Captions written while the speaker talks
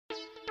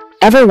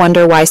Ever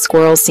wonder why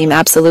squirrels seem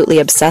absolutely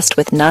obsessed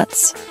with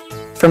nuts?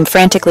 From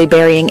frantically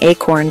burying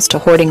acorns to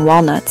hoarding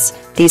walnuts,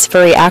 these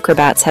furry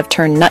acrobats have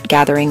turned nut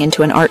gathering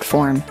into an art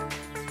form.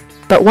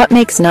 But what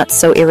makes nuts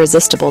so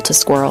irresistible to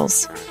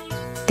squirrels?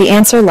 The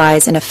answer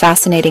lies in a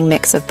fascinating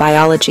mix of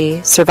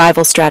biology,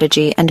 survival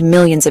strategy, and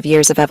millions of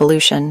years of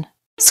evolution.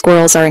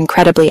 Squirrels are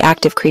incredibly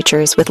active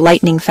creatures with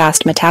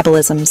lightning-fast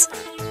metabolisms.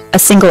 A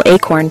single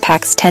acorn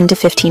packs 10 to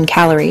 15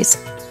 calories.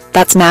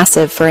 That's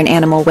massive for an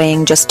animal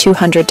weighing just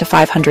 200 to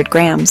 500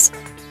 grams.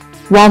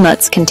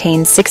 Walnuts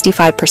contain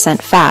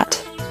 65% fat,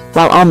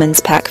 while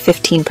almonds pack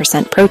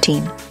 15%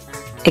 protein.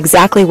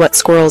 Exactly what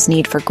squirrels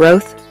need for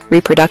growth,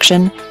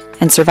 reproduction,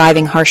 and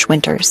surviving harsh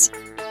winters.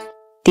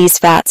 These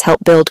fats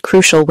help build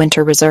crucial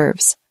winter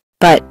reserves.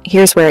 But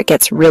here's where it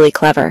gets really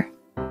clever.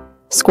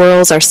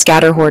 Squirrels are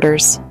scatter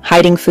hoarders,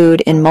 hiding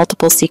food in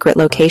multiple secret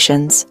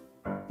locations.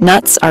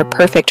 Nuts are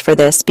perfect for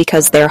this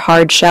because their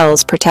hard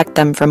shells protect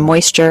them from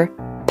moisture,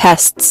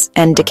 pests,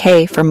 and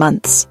decay for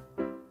months.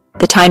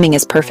 The timing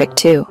is perfect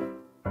too.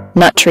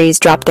 Nut trees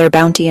drop their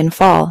bounty in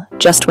fall,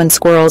 just when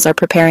squirrels are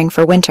preparing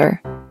for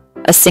winter.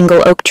 A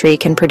single oak tree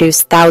can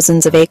produce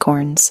thousands of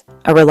acorns,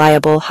 a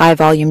reliable,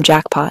 high-volume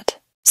jackpot.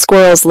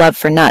 Squirrels' love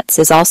for nuts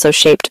is also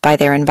shaped by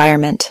their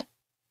environment.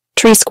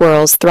 Tree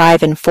squirrels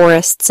thrive in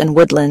forests and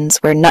woodlands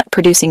where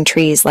nut-producing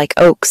trees like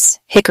oaks,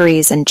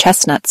 hickories, and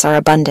chestnuts are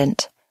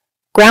abundant.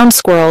 Ground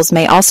squirrels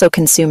may also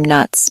consume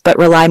nuts, but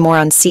rely more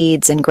on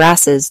seeds and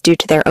grasses due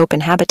to their open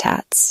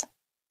habitats.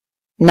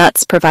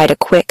 Nuts provide a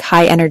quick,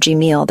 high-energy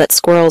meal that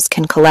squirrels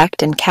can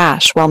collect and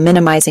cache while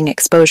minimizing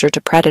exposure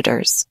to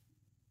predators.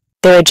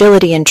 Their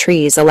agility in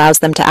trees allows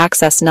them to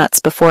access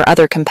nuts before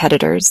other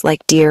competitors,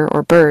 like deer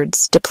or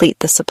birds, deplete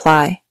the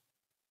supply.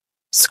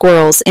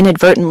 Squirrels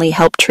inadvertently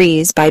help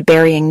trees by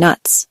burying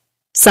nuts,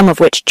 some of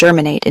which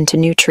germinate into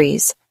new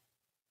trees.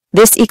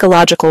 This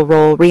ecological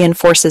role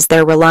reinforces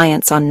their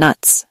reliance on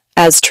nuts,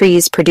 as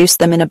trees produce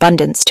them in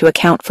abundance to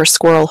account for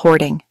squirrel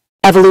hoarding.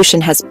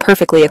 Evolution has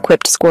perfectly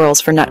equipped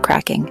squirrels for nut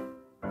cracking.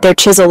 Their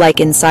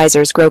chisel-like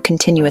incisors grow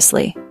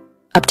continuously,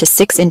 up to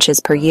 6 inches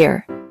per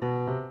year.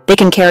 They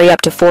can carry up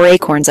to 4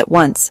 acorns at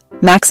once,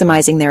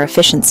 maximizing their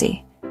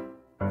efficiency.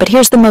 But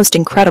here's the most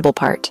incredible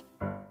part.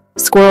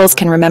 Squirrels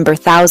can remember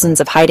thousands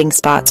of hiding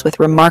spots with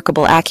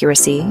remarkable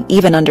accuracy,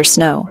 even under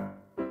snow.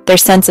 Their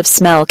sense of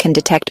smell can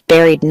detect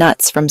buried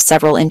nuts from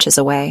several inches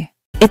away.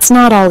 It's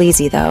not all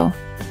easy, though.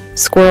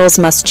 Squirrels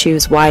must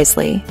choose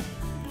wisely.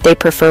 They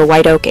prefer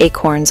white oak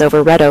acorns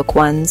over red oak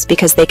ones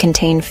because they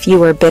contain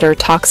fewer bitter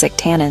toxic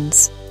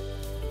tannins.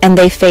 And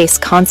they face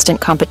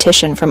constant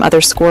competition from other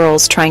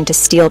squirrels trying to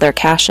steal their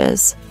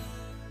caches.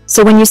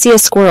 So when you see a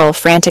squirrel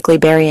frantically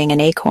burying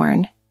an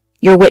acorn,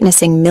 you're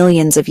witnessing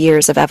millions of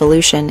years of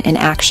evolution in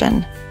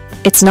action.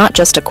 It's not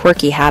just a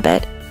quirky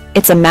habit,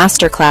 it's a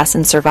masterclass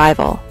in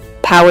survival,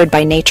 powered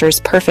by nature's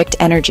perfect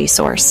energy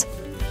source.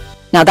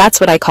 Now that's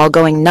what I call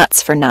going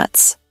nuts for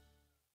nuts.